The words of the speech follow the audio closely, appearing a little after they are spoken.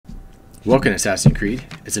Welcome to Assassin's Creed,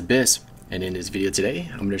 it's Abyss, and in this video today,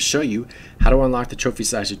 I'm going to show you how to unlock the trophy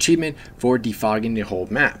 / achievement for defogging the whole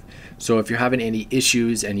map. So if you're having any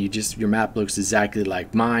issues and your map looks exactly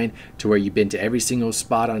like mine, to where you've been to every single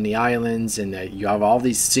spot on the islands and that you have all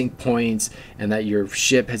these sync points and that your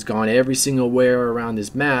ship has gone every single where around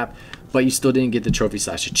this map, but you still didn't get the trophy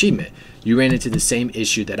 / achievement, you ran into the same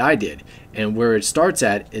issue that I did. And where it starts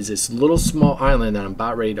at is this little small island that I'm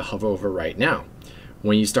about ready to hover over right now.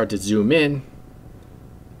 When you start to zoom in,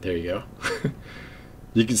 there you go.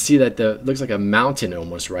 You can see that looks like a mountain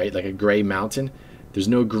almost, right? Like a gray mountain. There's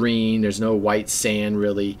no green, there's no white sand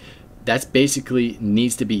really. That's basically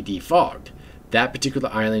needs to be defogged. That particular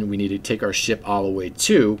island we need to take our ship all the way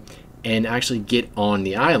to and actually get on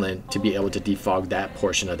the island to be able to defog that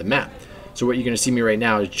portion of the map. So what you're going to see me right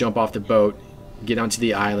now is jump off the boat, get onto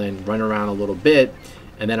the island, run around a little bit,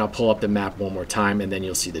 and then I'll pull up the map one more time and then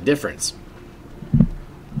you'll see the difference.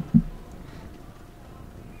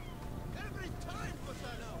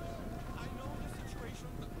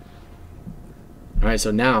 Alright,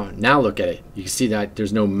 so now look at it. You can see that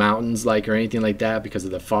there's no mountains or anything like that because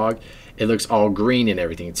of the fog. It looks all green and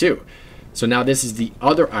everything too. So now this is the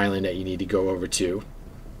other island that you need to go over to.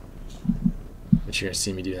 But you're going to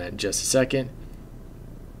see me do that in just a second.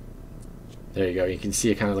 There you go. You can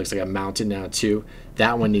see it kind of looks like a mountain now too.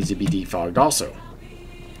 That one needs to be defogged also.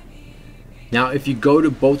 Now if you go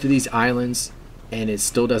to both of these islands and it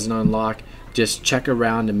still doesn't unlock, just check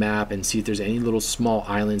around the map and see if there's any little small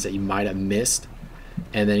islands that you might have missed,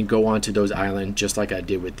 and then go on to those islands just like I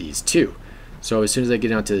did with these two. So as soon as I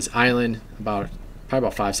get onto this island, probably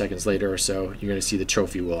about 5 seconds later or so, you're going to see the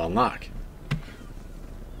trophy will unlock.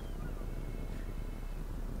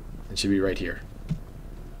 It should be right here.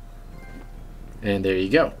 And there you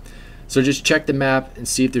go. So just check the map and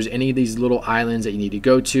see if there's any of these little islands that you need to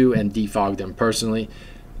go to and defog them personally.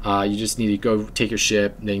 You just need to go take your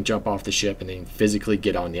ship, and then jump off the ship, and then physically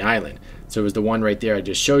get on the island. So it was the one right there I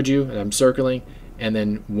just showed you, and I'm circling, and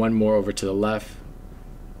then one more over to the left,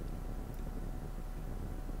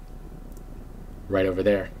 right over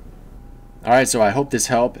there. Alright, so I hope this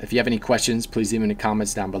helped. If you have any questions, please leave them in the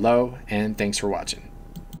comments down below, and thanks for watching.